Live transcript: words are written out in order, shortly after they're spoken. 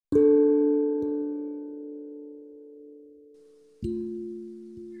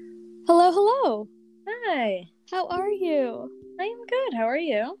Hi. How are you? I am good. How are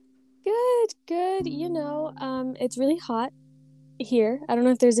you? Good. It's really hot here. I don't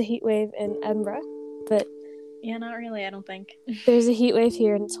know if there's a heat wave in Edinburgh, but Yeah, not really, I don't think. there's a heat wave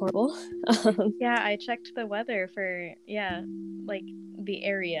here and it's horrible. Yeah, I checked the weather for, like the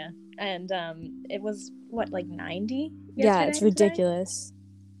area. And it was, what, like 90 Yeah, yesterday it's and today? ridiculous.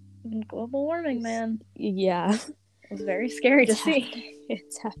 Global warming, man. Yeah, It was very scary to it's see. happening.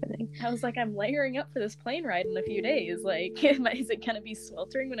 It's happening. I was like, I'm layering up for this plane ride in a few days. Like, is it going to be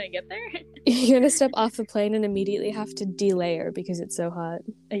sweltering when I get there? You're gonna step off the plane and immediately have to delayer because it's so hot.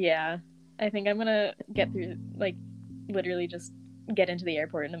 Yeah. I think I'm going to get through, like, literally just get into the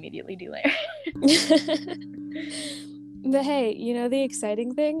airport and immediately delayer. But hey, the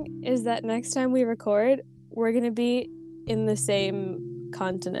exciting thing is that next time we record, we're gonna be in the same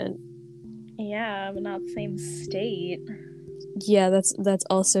continent. Yeah, but not the same state. Yeah, that's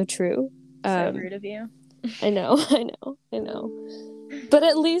also true. So rude of you. I know. But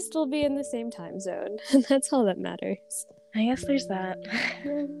at least we'll be in the same time zone, and that's all that matters. I guess there's that.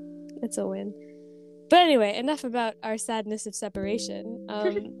 Yeah, it's a win. But anyway, enough about our sadness of separation.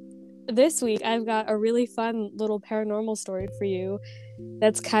 This week, I've got a really fun little paranormal story for you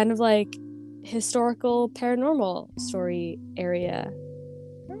that's kind of like historical paranormal story area.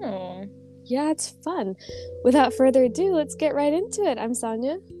 Oh. Yeah, it's fun. Without further ado, let's get right into it. I'm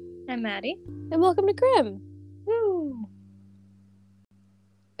Sonia. I'm Maddie. And welcome to Grimm. Woo!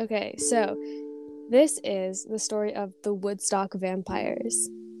 Okay, so this is the story of the Woodstock vampires.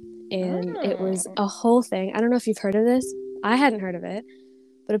 And it was a whole thing. I don't know if you've heard of this. I hadn't heard of it.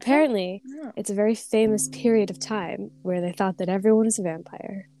 But apparently, it's a very famous period of time where they thought that everyone was a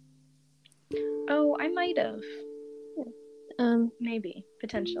vampire. Oh, I might have. Maybe.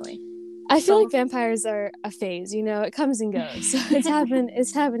 Potentially. I feel like vampires are a phase, it comes and goes. So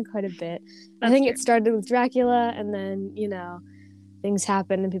it's happened quite a bit. I think it started with Dracula, and then, things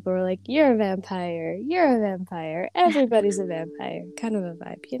happened and people were like, you're a vampire, everybody's a vampire. Kind of a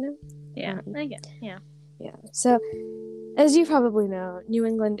vibe, Yeah, I get it. Yeah. Yeah. So, as you probably know, New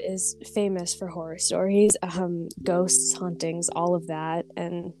England is famous for horror stories, ghosts, hauntings, all of that.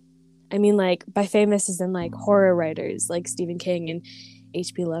 And I mean, like, by famous as in, like, horror writers like Stephen King and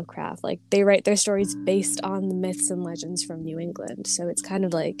H.P. Lovecraft. Like, they write their stories based on the myths and legends from New England. So it's kind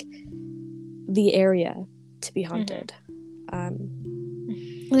of like the area to be haunted.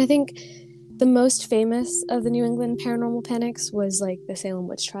 And I think the most famous of the New England paranormal panics was, like, the Salem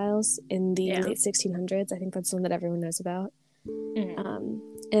witch trials in the late 1600s. I think that's one that everyone knows about.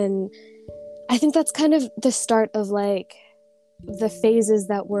 And I think that's kind of the start of, like, the phases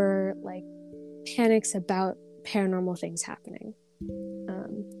that were, like, panics about paranormal things happening.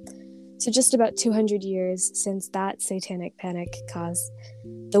 So just about 200 years since that satanic panic caused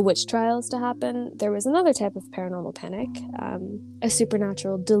the witch trials to happen, there was another type of paranormal panic, a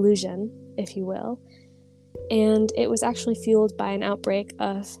supernatural delusion, if you will. And it was actually fueled by an outbreak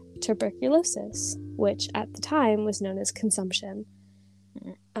of tuberculosis, which at the time was known as consumption.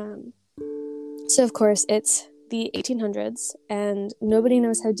 So, of course, it's the 1800s, and nobody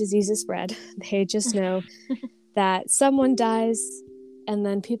knows how diseases spread. They just know that someone dies, and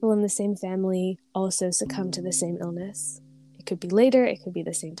then people in the same family also succumb to the same illness. It could be later, it could be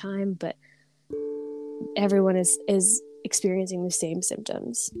the same time, but everyone is experiencing the same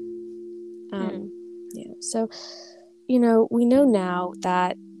symptoms. Yeah. So, we know now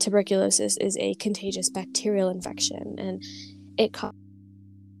that tuberculosis is a contagious bacterial infection, and it causes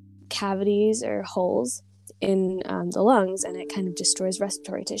cavities or holes in the lungs, and it kind of destroys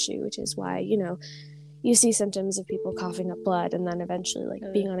respiratory tissue, which is why, you see symptoms of people coughing up blood and then eventually, like,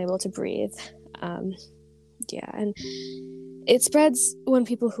 being unable to breathe. And it spreads when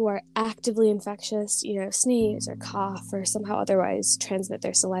people who are actively infectious, sneeze or cough or somehow otherwise transmit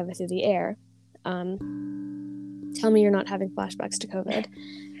their saliva through the air. Tell me you're not having flashbacks to COVID.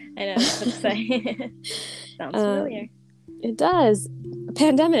 I know, I was going to say. Sounds familiar. It does.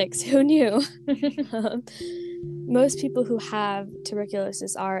 Pandemics, who knew? Most people who have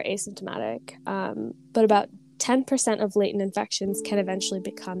tuberculosis are asymptomatic, but about 10% of latent infections can eventually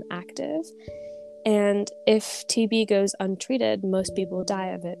become active. And if TB goes untreated, most people die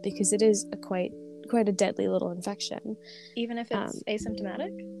of it because it is quite a deadly little infection. Even if it's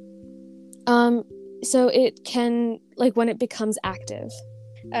asymptomatic? So it can, like, when it becomes active.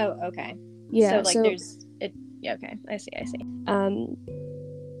 Oh, okay. Yeah. So, like, yeah, okay. I see.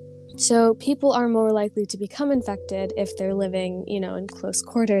 So people are more likely to become infected if they're living, in close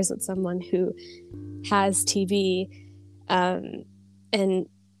quarters with someone who has TB. And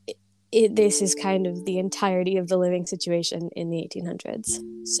this is kind of the entirety of the living situation in the 1800s.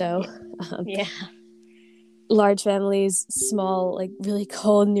 So, yeah. large families, small, like really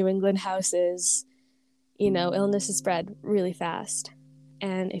cold New England houses, illnesses spread really fast.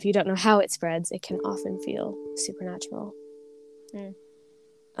 And if you don't know how it spreads, it can often feel supernatural. Mm.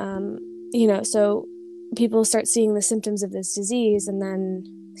 So people start seeing the symptoms of this disease and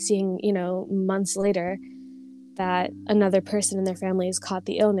then seeing, months later that another person in their family has caught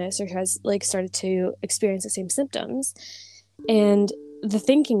the illness or has like started to experience the same symptoms. And the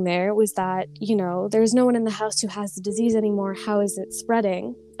thinking there was that, there's no one in the house who has the disease anymore. How is it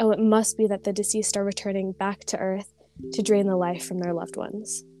spreading? Oh, it must be that the deceased are returning back to Earth to drain the life from their loved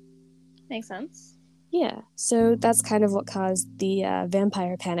ones. Makes sense. Yeah, so that's kind of what caused the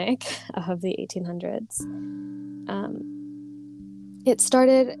vampire panic of the 1800s. It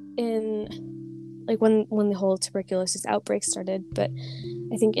started in, like, when the whole tuberculosis outbreak started, but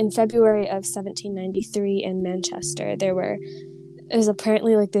I think in February of 1793 in Manchester, there was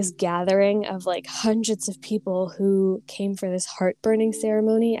apparently like this gathering of like hundreds of people who came for this heart-burning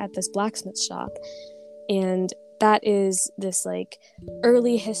ceremony at this blacksmith shop. And that is this like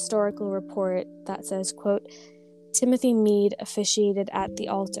early historical report that says, quote, Timothy Mead officiated at the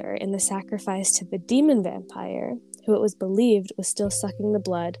altar in the sacrifice to the demon vampire, who it was believed was still sucking the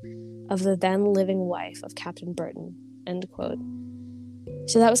blood of the then living wife of Captain Burton, end quote.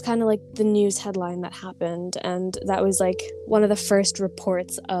 So that was kind of like the news headline that happened, and that was like one of the first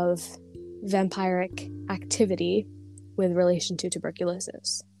reports of vampiric activity with relation to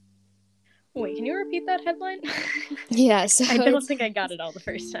tuberculosis. Wait, can you repeat that headline? Yeah, so I don't think I got it all the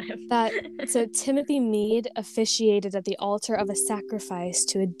first time. So Timothy Mead officiated at the altar of a sacrifice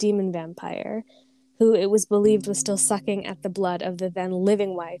to a demon vampire, who it was believed was still sucking at the blood of the then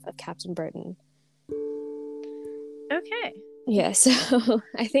living wife of Captain Burton. Okay. Yeah, so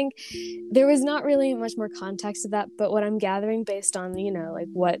I think there was not really much more context to that, but what I'm gathering based on, like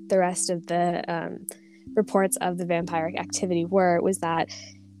what the rest of the reports of the vampiric activity was that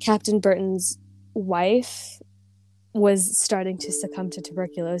Captain Burton's wife was starting to succumb to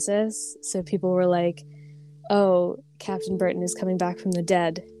tuberculosis. So people were like, oh, Captain Burton is coming back from the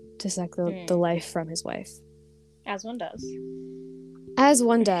dead to suck the life from his wife. As one does. As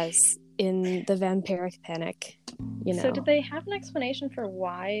one does in the vampiric panic, So did they have an explanation for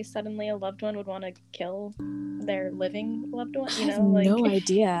why suddenly a loved one would want to kill their living loved one? I have no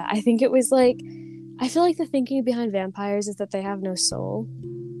idea. I think it was like, I feel like the thinking behind vampires is that they have no soul.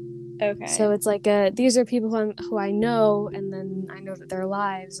 Okay. So it's like, these are people who I know, and then I know that they're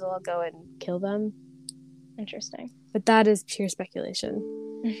alive, so I'll go and kill them. Interesting. But that is pure speculation.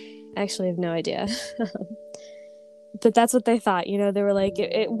 I actually have no idea. But that's what they thought. They were like,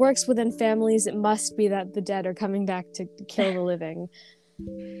 it works within families. It must be that the dead are coming back to kill the living.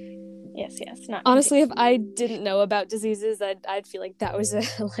 Yes. Not honestly, if I didn't know about diseases, I'd feel like that was I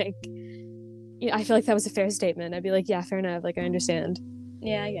feel like that was a fair statement. I'd be like, yeah, fair enough. Like, I understand.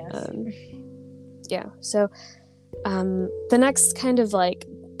 Yeah, I guess. Yeah. So, the next kind of like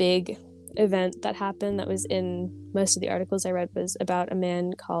big event that happened that was in most of the articles I read was about a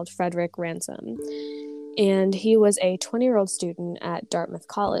man called Frederick Ransom. And he was a 20-year-old student at Dartmouth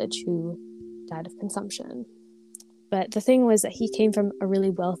College who died of consumption. But the thing was that he came from a really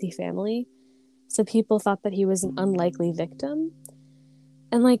wealthy family, so people thought that he was an unlikely victim.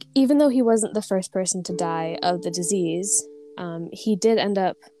 And like, even though he wasn't the first person to die of the disease, he did end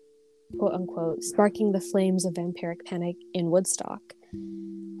up, quote unquote, sparking the flames of vampiric panic in Woodstock.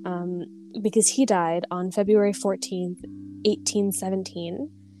 Because he died on February 14th, 1817.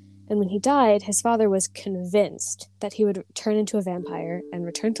 And when he died, his father was convinced that he would turn into a vampire and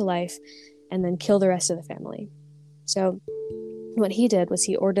return to life and then kill the rest of the family. So what he did was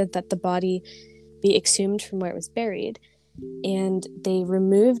he ordered that the body be exhumed from where it was buried, and they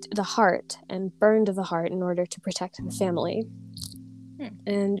removed the heart and burned the heart in order to protect the family.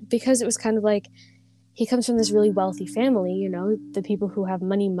 And because it was kind of like, he comes from this really wealthy family, the people who have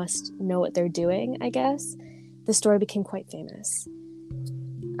money must know what they're doing, I guess, the story became quite famous.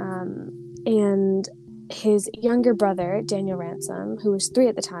 And his younger brother, Daniel Ransom, who was 3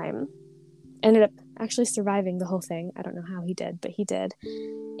 at the time, ended up actually surviving the whole thing. I don't know how he did, but he did.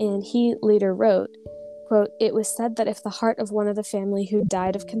 And he later wrote, quote, "It was said that if the heart of one of the family who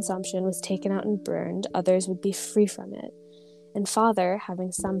died of consumption was taken out and burned, others would be free from it. And father,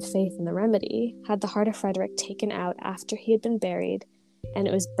 having some faith in the remedy, had the heart of Frederick taken out after he had been buried, and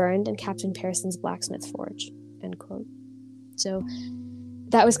it was burned in Captain Pearson's blacksmith forge," end quote. So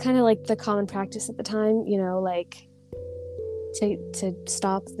that was kind of like the common practice at the time, like to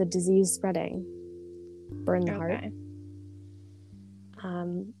stop the disease spreading, burn the heart.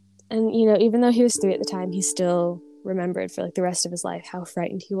 And even though he was 3 at the time, he still remembered for like the rest of his life how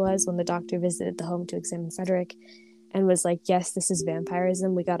frightened he was when the doctor visited the home to examine Frederick and was like, yes, this is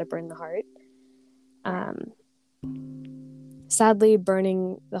vampirism, we got to burn the heart. Sadly,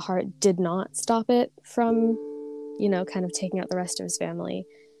 burning the heart did not stop it from, you know, kind of taking out the rest of his family.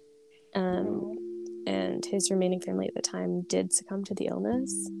 And his remaining family at the time did succumb to the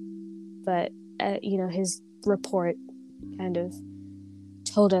illness. But, you know, his report kind of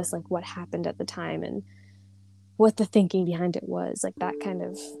told us, like, what happened at the time and what the thinking behind it was, like, that kind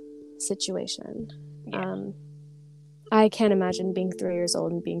of situation. Yeah. I can't imagine being 3 years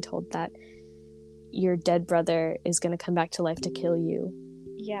old and being told that your dead brother is going to come back to life to kill you.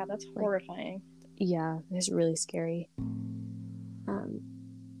 Yeah, that's horrifying. Yeah, it's really scary.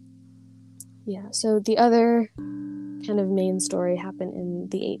 Yeah, so the other kind of main story happened in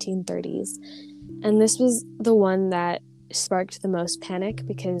the 1830s. And this was the one that sparked the most panic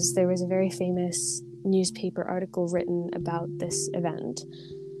because there was a very famous newspaper article written about this event.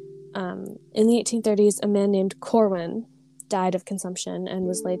 In the 1830s, a man named Corwin died of consumption and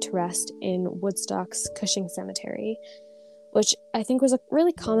was laid to rest in Woodstock's Cushing Cemetery, which I think was a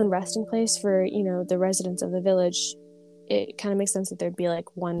really common resting place for, you know, the residents of the village. It kind of makes sense that there'd be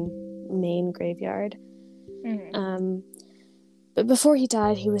like one main graveyard. But before he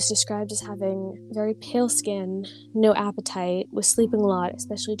died, he was described as having very pale skin, no appetite, was sleeping a lot,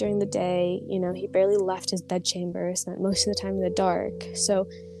 especially during the day. You know, he barely left his bedchamber, spent most of the time in the dark. So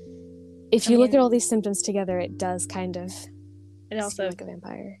if you look at all these symptoms together, it does kind of seem like a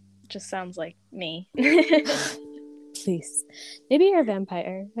vampire. Just sounds like me. Please. Maybe you're a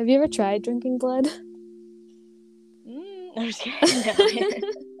vampire. Have you ever tried drinking blood? I'm just kidding.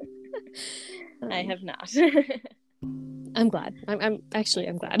 No, I have not. I'm glad. I'm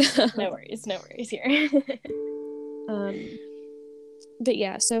glad. No worries here. But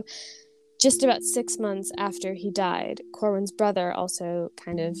yeah, so just about 6 months after he died, Corwin's brother also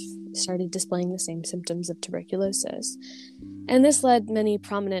kind of started displaying the same symptoms of tuberculosis. And this led many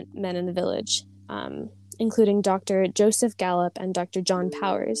prominent men in the village, including Dr. Joseph Gallup and Dr. John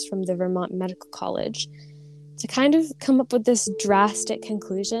Powers from the Vermont Medical College, to kind of come up with this drastic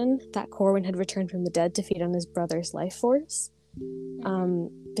conclusion that Corwin had returned from the dead to feed on his brother's life force.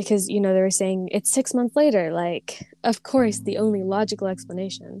 Because, you know, they were saying it's 6 months later. Like, of course, the only logical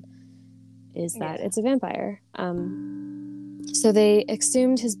explanation is that it's a vampire. So they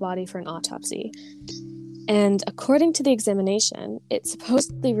exhumed his body for an autopsy. And according to the examination, it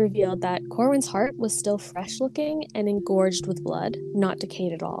supposedly revealed that Corwin's heart was still fresh-looking and engorged with blood, not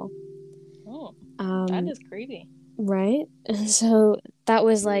decayed at all. That is creepy. Right? And so that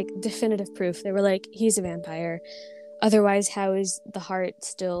was like definitive proof. They were like, he's a vampire. Otherwise, how is the heart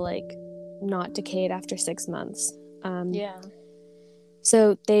still like not decayed after 6 months?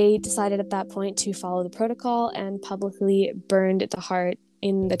 So they decided at that point to follow the protocol and publicly burned the heart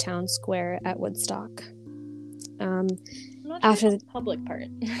in the town square at Woodstock. I'm not sure after the public part.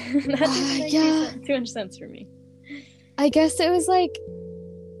 That doesn't make too much sense for me. I guess it was like,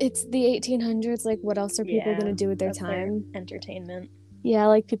 it's the 1800s, like what else are people going to do with their time? Their entertainment. Yeah,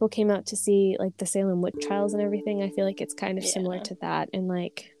 like people came out to see like the Salem witch trials and everything. I feel like it's kind of similar to that, and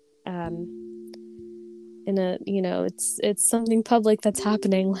like in a, you know, it's something public that's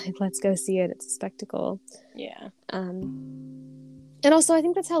happening, like let's go see it, it's a spectacle. And also I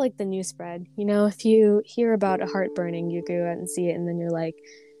think that's how like the news spread, you know, if you hear about a heart burning, you go out and see it and then you're like,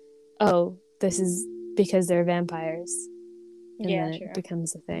 oh, this is because they're vampires. And then it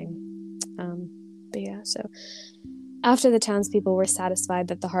becomes a thing. But yeah, so after the townspeople were satisfied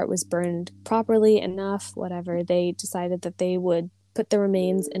that the heart was burned properly enough, whatever, they decided that they would put the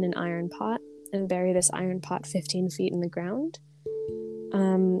remains in an iron pot and bury this iron pot 15 feet in the ground.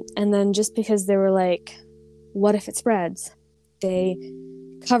 And then just because they were like, what if it spreads? They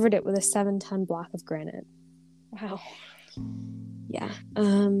covered it with a 7-ton block of granite. Wow. Yeah.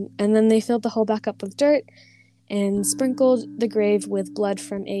 And then they filled the hole back up with dirt and sprinkled the grave with blood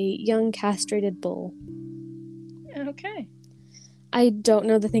from a young castrated bull. Okay. I don't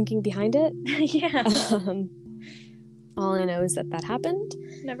know the thinking behind it. Yeah. All I know is that happened.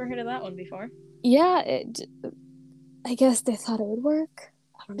 Never heard of that one before. Yeah, I guess they thought it would work.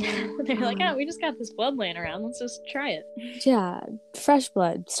 I don't know. They're like, we just got this blood laying around. Let's just try it. Yeah, fresh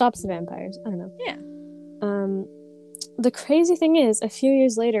blood stops the vampires. I don't know. Yeah. The crazy thing is, a few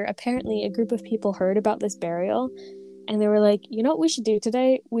years later, apparently a group of people heard about this burial, and they were like, you know what we should do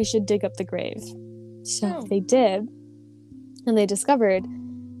today? We should dig up the grave. So they did, and they discovered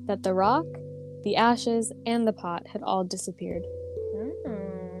that the rock, the ashes, and the pot had all disappeared.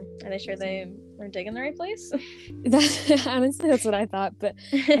 Are they sure they We're digging the right place. Honestly, that's what I thought, but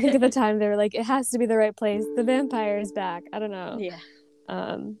I think at the time they were like, it has to be the right place. The vampire is back. I don't know. Yeah.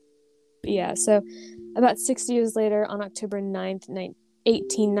 Yeah, so about 60 years later, on October 9th,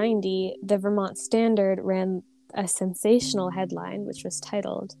 1890, the Vermont Standard ran a sensational headline, which was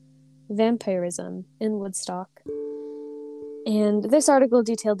titled, Vampirism in Woodstock. And this article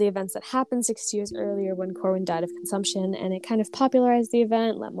detailed the events that happened 60 years earlier when Corwin died of consumption, and it kind of popularized the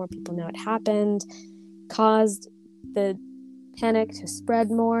event, let more people know it happened, caused the panic to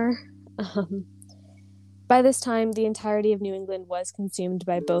spread more. By this time, the entirety of New England was consumed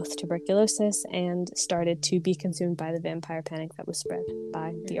by both tuberculosis and started to be consumed by the vampire panic that was spread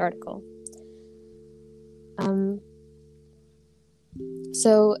by the article.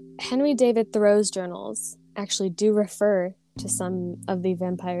 So Henry David Thoreau's journals actually do refer to some of the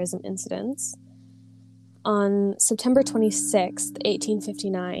vampirism incidents. On September 26th,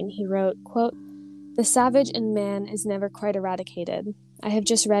 1859, he wrote, quote, "The savage in man is never quite eradicated. I have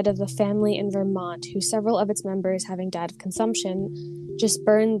just read of a family in Vermont who, several of its members having died of consumption, just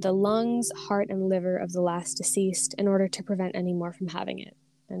burned the lungs, heart, and liver of the last deceased in order to prevent any more from having it."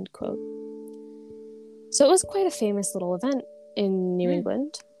 End quote. So it was quite a famous little event in New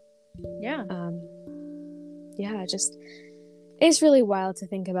England. Yeah. Yeah, just, it's really wild to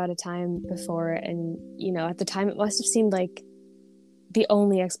think about a time before, and, you know, at the time it must have seemed like the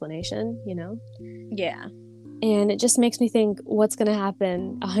only explanation, you know? Yeah. And it just makes me think, what's going to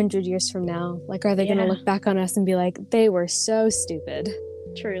happen 100 years from now? Like, are they going to look back on us and be like, they were so stupid?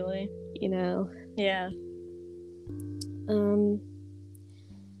 Truly. You know? Yeah.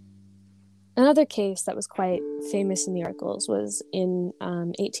 Another case that was quite famous in the articles was in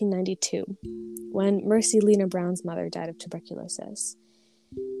 1892, when Mercy Lena Brown's mother died of tuberculosis.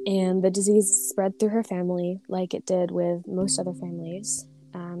 And the disease spread through her family like it did with most other families.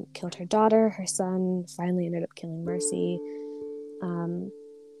 Killed her daughter, her son, finally ended up killing Mercy.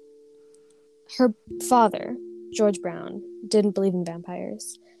 Her father, George Brown, didn't believe in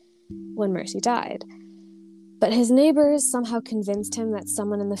vampires when Mercy died. But his neighbors somehow convinced him that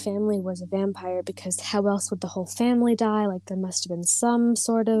someone in the family was a vampire, because how else would the whole family die? Like, there must have been some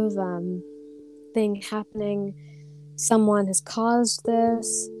sort of thing happening. Someone has caused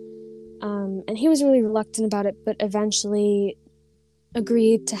this. And he was really reluctant about it, but eventually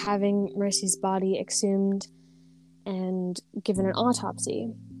agreed to having Mercy's body exhumed and given an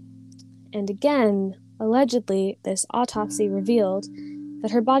autopsy. And again, allegedly, this autopsy revealed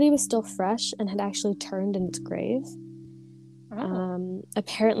that her body was still fresh and had actually turned in its grave.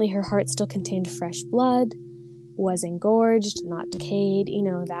 Apparently, her heart still contained fresh blood, was engorged, not decayed, you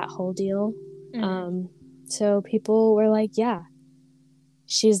know, that whole deal. So people were like, yeah,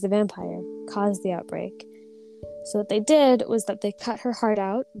 she's the vampire, caused the outbreak. So what they did was that they cut her heart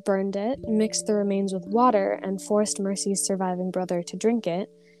out, burned it, mixed the remains with water, and forced Mercy's surviving brother to drink it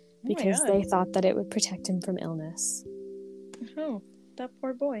because they thought that it would protect him from illness. Oh, that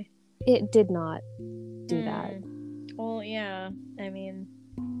poor boy. It did not do that. Well, yeah. I mean,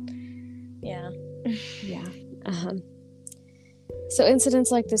 yeah. Yeah. So incidents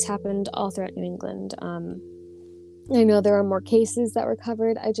like this happened all throughout New England. I know there are more cases that were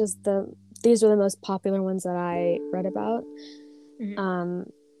covered. These were the most popular ones that I read about.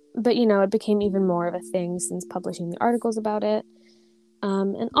 But, you know, it became even more of a thing since publishing the articles about it.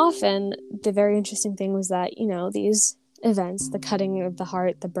 And often, the very interesting thing was that, you know, these events, the cutting of the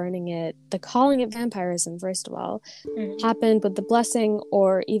heart, the burning it, the calling it vampirism, first of all, happened with the blessing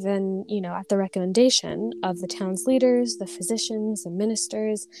or even, you know, at the recommendation of the town's leaders, the physicians, the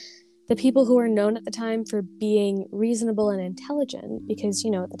ministers, the people who were known at the time for being reasonable and intelligent, because, you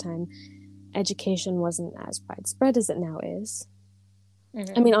know, at the time, education wasn't as widespread as it now is.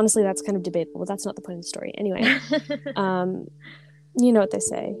 I mean, honestly, that's kind of debatable, but that's not the point of the story. Anyway, you know what they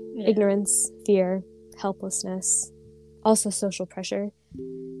say. Yeah. Ignorance, fear, helplessness, also social pressure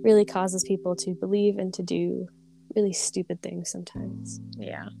really causes people to believe and to do really stupid things sometimes.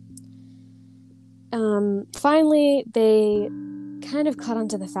 Yeah. Finally, they kind of caught on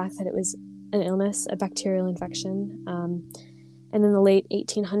to the fact that it was an illness, a bacterial infection. And in the late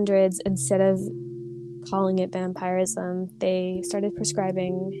 1800s, instead of calling it vampirism, they started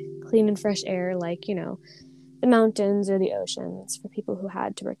prescribing clean and fresh air, like, you know, the mountains or the oceans, for people who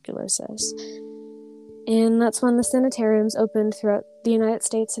had tuberculosis. And that's when the sanitariums opened throughout the United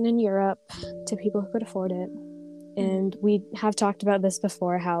States and in Europe to people who could afford it. And we have talked about this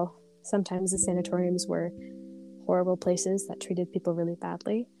before, how sometimes the sanatoriums were horrible places that treated people really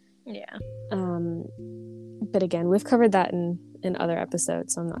badly. Yeah. But again, we've covered that in other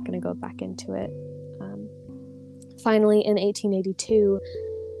episodes, so I'm not going to go back into it. Finally, in 1882,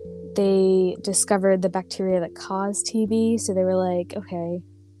 they discovered the bacteria that caused TB. So they were like, okay,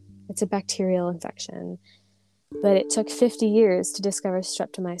 it's a bacterial infection. But it took 50 years to discover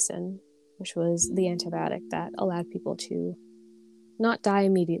streptomycin, which was the antibiotic that allowed people to not die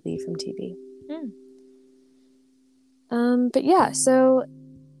immediately from TB. But yeah, so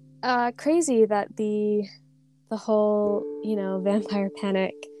crazy that the whole, vampire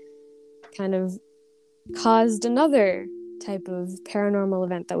panic kind of caused another type of paranormal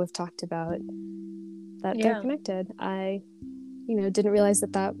event that we've talked about, that they're connected. I, didn't realize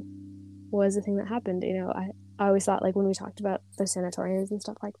that was a thing that happened. I always thought, like, when we talked about the sanatoriums and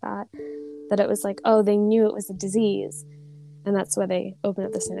stuff like that it was like, oh, they knew it was a disease, and that's why they opened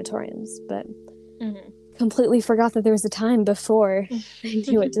up the sanatoriums. But completely forgot that there was a time before they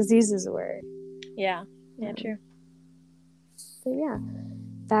knew what diseases were. Yeah, true. So yeah,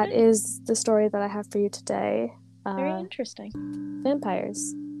 that is the story that I have for you today. Very interesting.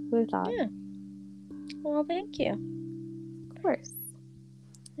 Vampires. Who would have thought? Yeah. Well, thank you. Of course.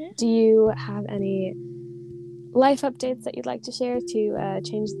 Yeah. Do you have any life updates that you'd like to share to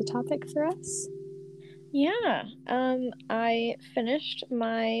change the topic for us? Yeah. I finished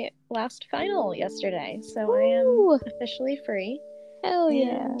my last final yesterday, so I am officially free. Hell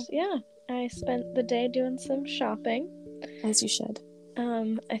yeah. And yeah, I spent the day doing some shopping. As you should.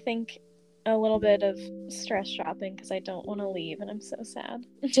 I think a little bit of stress shopping because I don't want to leave and I'm so sad.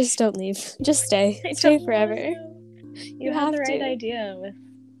 Just don't leave. Just stay. Stay forever. You had the right idea with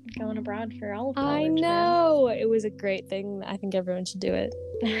going abroad for all of college. I know. Man. It was a great thing. I think everyone should do it.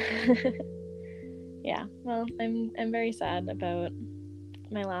 Yeah. Well, I'm very sad about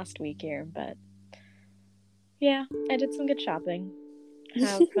my last week here, but yeah, I did some good shopping.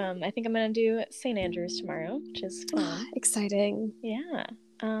 I think I'm gonna do St. Andrews tomorrow, which is fun. Exciting. Yeah.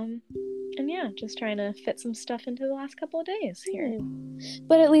 And yeah, just trying to fit some stuff into the last couple of days here.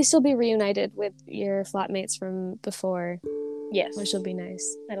 But at least you'll be reunited with your flatmates from before. Yes. Which will be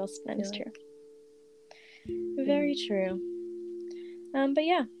nice. That is true. Very true. But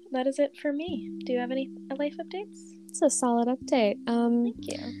yeah, that is it for me. Do you have any life updates? It's a solid update. Thank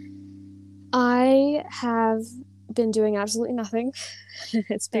you. I have been doing absolutely nothing.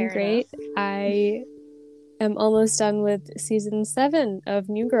 It's been great. I am almost done with season 7 of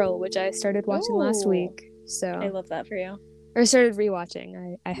New Girl, which I started watching last week. So I love that for you. Or started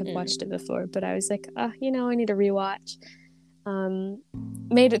rewatching. I have watched it before, but I was like, I need a rewatch.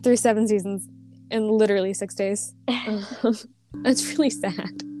 Made it through 7 seasons in literally 6 days. That's really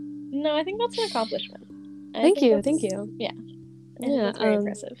sad. No, I think that's an accomplishment. Thank you. Yeah. That's very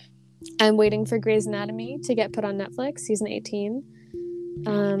impressive. I'm waiting for Grey's Anatomy to get put on Netflix, season 18.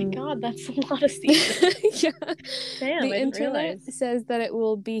 Oh my god, that's a lot of seasons. Yeah. Damn, the internet says that it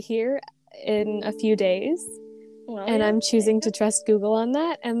will be here in a few days. Well, and I'm choosing to trust Google on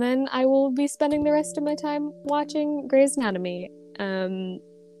that, and then I will be spending the rest of my time watching Grey's Anatomy.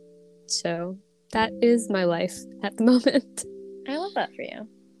 So that is my life at the moment. I love that for you.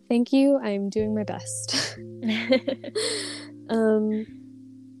 Thank you. I'm doing my best.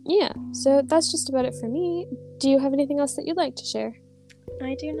 Yeah, so that's just about it for me. Do you have anything else that you'd like to share?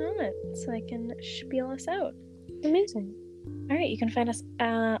 I do not, so I can spiel us out. Amazing. All right, you can find us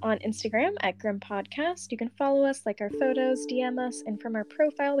on Instagram at Grim Podcast. You can follow us, like our photos, DM us, and from our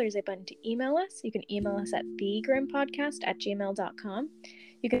profile, there's a button to email us. You can email us at thegrimpodcast@gmail.com.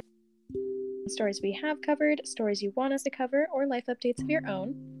 You can stories we have covered, stories you want us to cover, or life updates of your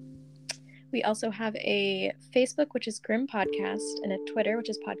own. We also have a Facebook, which is Grim Podcast, and a Twitter, which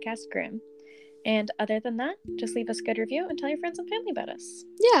is Podcast Grim. And other than that, just leave us a good review and tell your friends and family about us.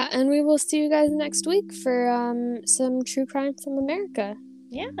 Yeah, and we will see you guys next week for some true crime from America.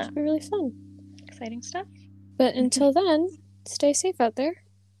 Yeah. It'll be really fun. Exciting stuff. But until then, stay safe out there.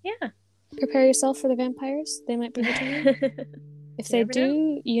 Yeah. Prepare yourself for the vampires. They might be returning. If they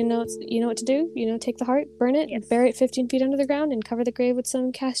do, you know what to do. Take the heart, burn it, bury it 15 feet under the ground, and cover the grave with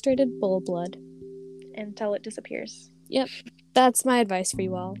some castrated bull blood. Until it disappears. Yep. That's my advice for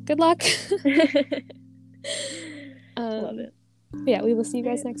you all. Good luck. Love it. Yeah, we will see you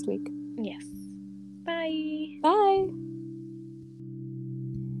guys next week. Yes. Bye. Bye.